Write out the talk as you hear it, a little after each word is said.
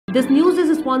This news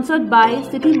is sponsored by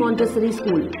City Montessori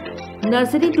School.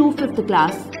 Nursery to 5th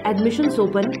class. Admissions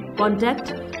open.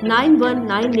 Contact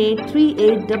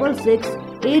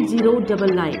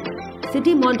 919838668099.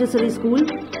 City Montessori School,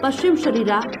 पश्चिम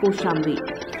शरीरा, कौशाम्बी।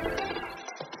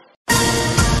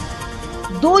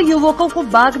 2 युवकों को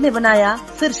बाघ ने बनाया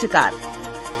फिर शिकार।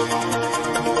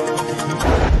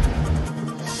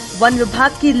 वन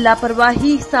विभाग की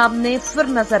लापरवाही सामने फिर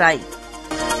नजर आई।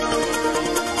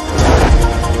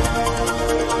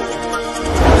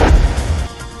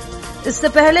 इससे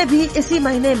पहले भी इसी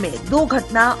महीने में 2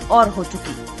 घटना और हो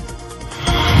चुकी।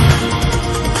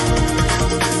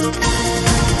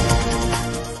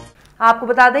 आपको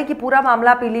बता दें कि पूरा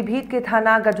मामला पीलीभीत के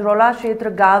थाना गजरौला क्षेत्र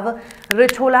गांव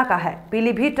रिछोला का है।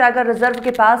 पीलीभीत टाइगर रिजर्व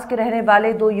के पास के रहने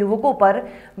वाले 2 युवकों पर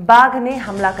बाघ ने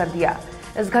हमला कर दिया।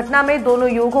 इस घटना में दोनों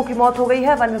युवकों की मौत हो गई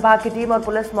है। वन विभाग की टीम और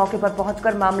पुलिस मौके पर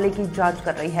पहुंचकर मामले की जांच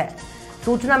कर रही है।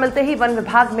 सूचना मिलते ही वन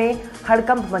विभाग में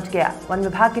हड़कंप मच गया। वन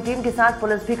विभाग की टीम के साथ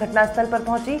पुलिस भी घटनास्थल पर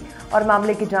पहुंची और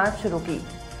मामले की जांच शुरू की।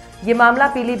 ये मामला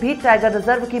पीलीभीत टाइगर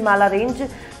रिजर्व की माला रेंज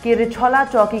की रिछौला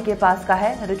चौकी के पास का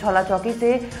है। रिछौला चौकी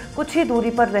से कुछ ही दूरी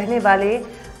पर रहने वाले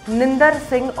निंदर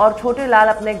सिंह और छोटे लाल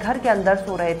अपने घर के अंदर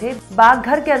सो रहे थे। बाघ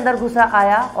घर के अंदर घुसा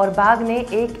आया और बाघ ने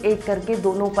एक एक करके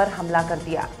दोनों पर हमला कर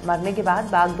दिया। मरने के बाद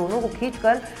बाघ दोनों को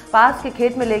खींचकर पास के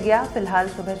खेत में ले गया। फिलहाल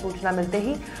सुबह सूचना मिलते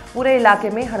ही पूरे इलाके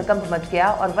में हड़कंप मच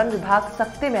गया और वन विभाग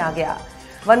सख्ते में आ गया।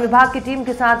 वन विभाग की टीम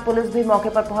के साथ पुलिस भी मौके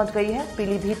पर पहुंच गई है।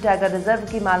 पीलीभीत टाइगर रिजर्व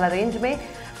की माला रेंज में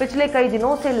पिछले कई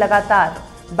दिनों से लगातार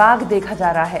बाघ देखा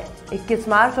जा रहा है। 21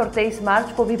 मार्च और 23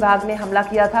 मार्च को भी बाघ ने हमला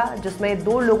किया था, जिसमें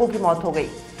 2 लोगों की मौत हो गई।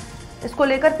 इसको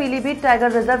लेकर पीलीभीत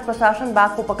टाइगर रिजर्व प्रशासन बाघ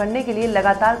को पकड़ने के लिए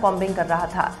लगातार कॉम्बिंग कर रहा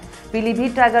था।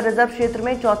 पीलीभीत टाइगर रिजर्व क्षेत्र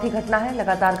में चौथी घटना है।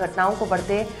 लगातार घटनाओं को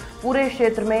बढ़ते पूरे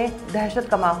क्षेत्र में दहशत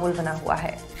का माहौल बना हुआ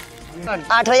है।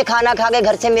 8 बजे खाना खा के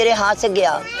घर से मेरे हाथ से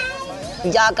गया,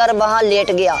 जाकर वहाँ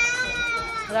लेट गया।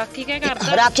 राखी क्या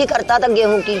करता? राखी करता था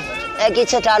गेहूं की। एक ही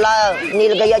छटाला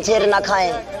नील गया छेर ना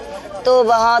खाए, तो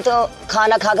वहाँ तो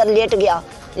खाना खाकर लेट गया।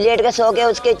 लेट के सो के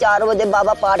उसके 4 बजे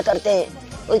बाबा पाठ करते हैं।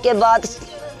 उसके बाद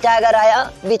टाइगर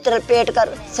आया, भीतर पेट कर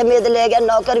समेत ले गया।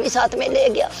 नौकर भी साथ में ले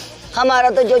गया। हमारा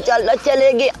तो जो चल रहा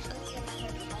चले गया।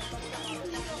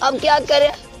 अब क्या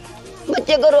करें?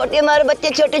 बच्चे को रोटी, हमारे बच्चे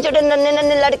छोटे छोटे नन्हे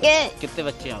नन्हे लड़के हैं। कितने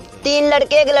बच्चे हैं? 3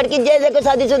 लड़के, 1 लड़की। जैसे को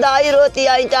शादीशुदा आई, रोती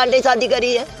आई, 4 शादी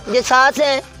करी है। ये सास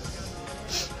है,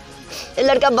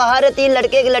 लड़का बाहर है। 3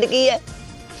 लड़के, 1 लड़की है।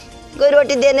 कोई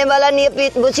रोटी देने वाला नहीं है।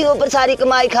 उसी ऊपर सारी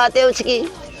कमाई खाते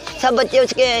उसकी। सब बच्चे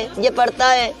उसके हैं। ये पढ़ता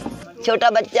है, छोटा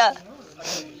बच्चा।